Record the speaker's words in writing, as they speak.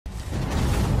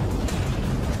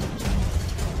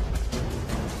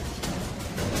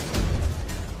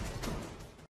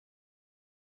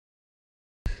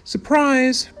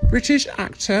Surprise! British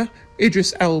actor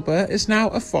Idris Elba is now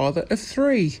a father of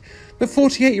 3. The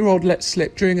 48-year-old let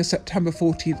slip during a September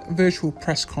 14th virtual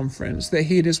press conference that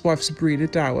he and his wife Sabrina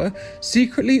Dhowre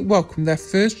secretly welcomed their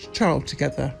first child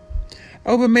together.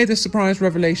 Elba made the surprise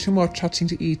revelation while chatting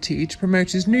to ET to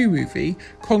promote his new movie,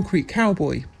 Concrete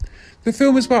Cowboy. The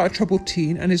film is about a troubled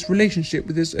teen and his relationship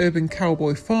with his urban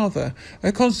cowboy father,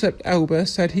 a concept Elba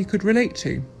said he could relate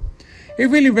to. It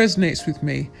really resonates with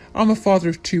me. I'm a father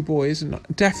of 2 boys and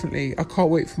definitely I can't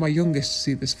wait for my youngest to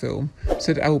see this film,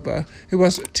 said Elba, who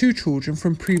has 2 children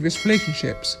from previous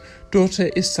relationships, daughter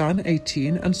Isan,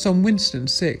 18, and son Winston,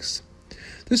 6.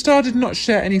 The star did not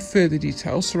share any further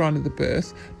details surrounding the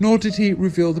birth, nor did he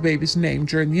reveal the baby's name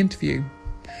during the interview.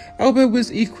 Elba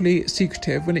was equally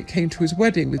secretive when it came to his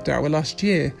wedding with Dhowre last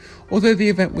year. Although the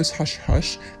event was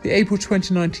hush-hush, the April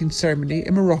 2019 ceremony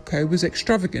in Morocco was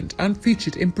extravagant and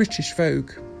featured in British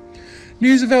Vogue.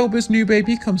 News of Elba's new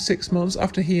baby comes 6 months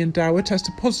after he and Dhowre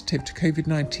tested positive to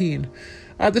COVID-19.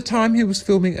 At the time, he was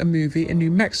filming a movie in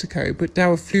New Mexico, but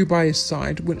Dhowre flew by his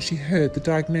side once she heard the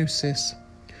diagnosis.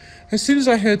 As soon as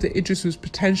I heard that Idris was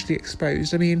potentially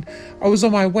exposed, I was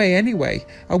on my way anyway.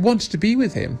 I wanted to be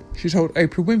with him, she told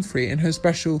Oprah Winfrey in her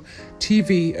special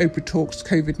TV Oprah Talks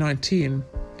COVID-19.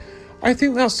 I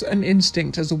think that's an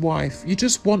instinct as a wife. You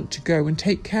just want to go and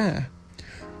take care.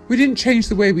 We didn't change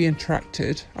the way we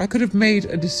interacted. I could have made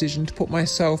a decision to put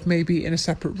myself maybe in a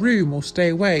separate room or stay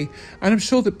away, and I'm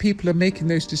sure that people are making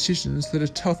those decisions that are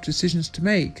tough decisions to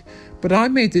make. But I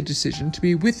made the decision to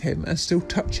be with him and still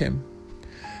touch him.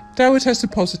 Dhowre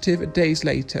tested positive days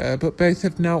later, but both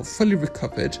have now fully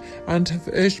recovered and have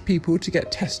urged people to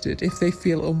get tested if they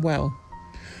feel unwell.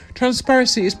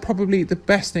 Transparency is probably the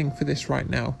best thing for this right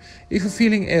now. If you're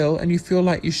feeling ill and you feel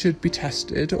like you should be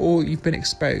tested or you've been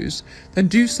exposed, then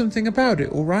do something about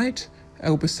it, alright?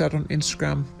 Elba said on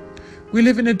Instagram. We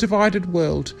live in a divided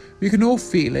world. We can all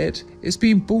feel it. It's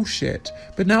been bullshit.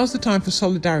 But now's the time for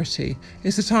solidarity.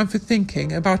 It's the time for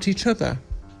thinking about each other.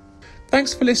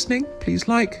 Thanks for listening. Please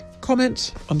like,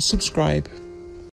 comment and subscribe.